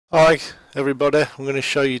Hi everybody, I'm going to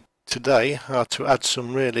show you today how to add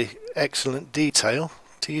some really excellent detail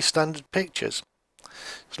to your standard pictures.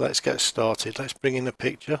 So let's get started. Let's bring in a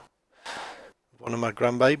picture of one of my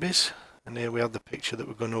grandbabies, and here we have the picture that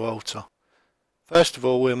we're going to alter. First of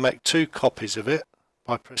all, we'll make two copies of it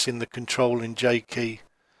by pressing the Control and J key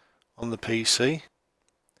on the PC,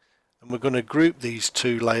 and we're going to group these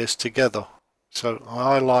two layers together. So I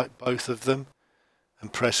highlight both of them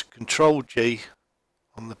and press Control G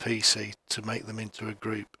on the PC to make them into a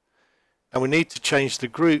group. Now we need to change the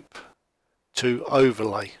group to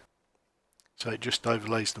overlay, so it just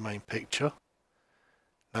overlays the main picture.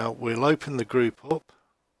 Now we'll open the group up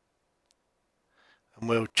and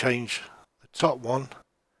we'll change the top one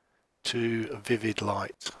to a vivid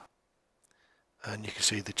light, and you can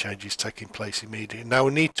see the changes taking place immediately. Now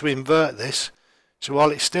we need to invert this, so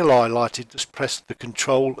while it's still highlighted, just press the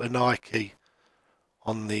Control and I key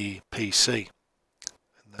on the PC.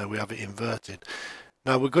 There we have it inverted.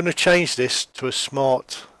 Now we're going to change this to a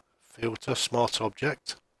smart filter, smart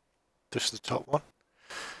object, just the top one.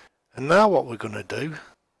 And now what we're going to do,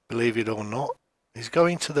 believe it or not, is go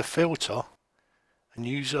into the filter and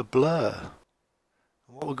use a blur.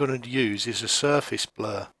 And what we're going to use is a surface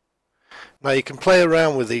blur. Now you can play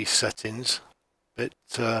around with these settings, but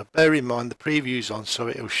bear in mind the preview's on, so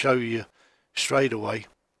it will show you straight away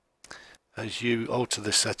as you alter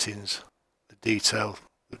the settings, the detail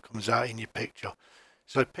that comes out in your picture.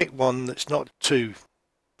 So pick one that's not too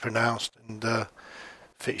pronounced and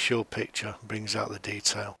fits your picture and brings out the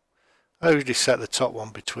detail. I usually set the top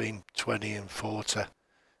one between 20 and 40.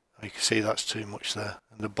 You can see that's too much there,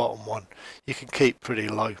 and the bottom one you can keep pretty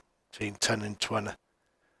low, between 10 and 20.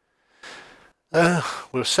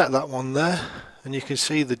 We'll set that one there, and you can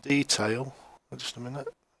see the detail. Just a minute.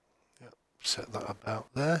 Yep, set that about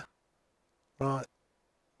there. Right,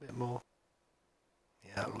 a bit more.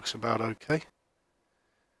 Yeah, it looks about okay.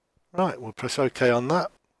 Right, we'll press OK on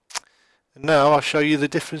that. And now I'll show you the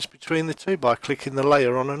difference between the two by clicking the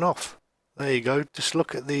layer on and off. There you go, just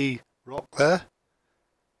look at the rock there.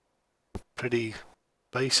 Pretty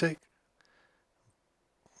basic.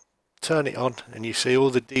 Turn it on and you see all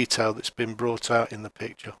the detail that's been brought out in the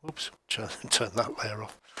picture. Oops, turn that layer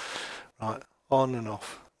off. Right, on and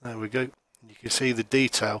off. There we go. You can see the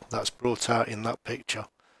detail that's brought out in that picture.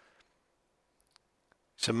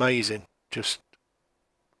 It's amazing. Just,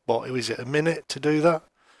 what is it, a minute to do that?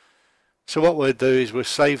 So what we'll do is we'll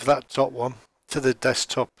save that top one to the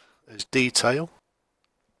desktop as detail.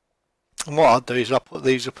 And what I'll do is I'll put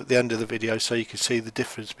these up at the end of the video so you can see the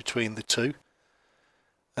difference between the two.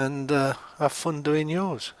 And have fun doing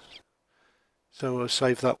yours. So we'll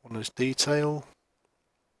save that one as detail.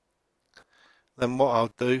 Then what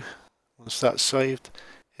I'll do, once that's saved,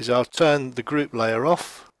 is I'll turn the group layer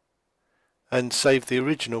off and save the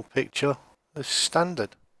original picture as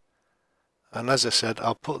standard. And as I said,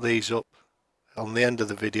 I'll put these up on the end of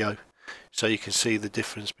the video so you can see the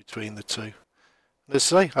difference between the two. And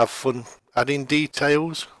as I say, have fun adding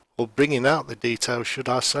details, or bringing out the details should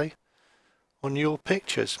I say, on your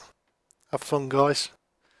pictures. Have fun guys.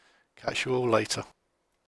 Catch you all later.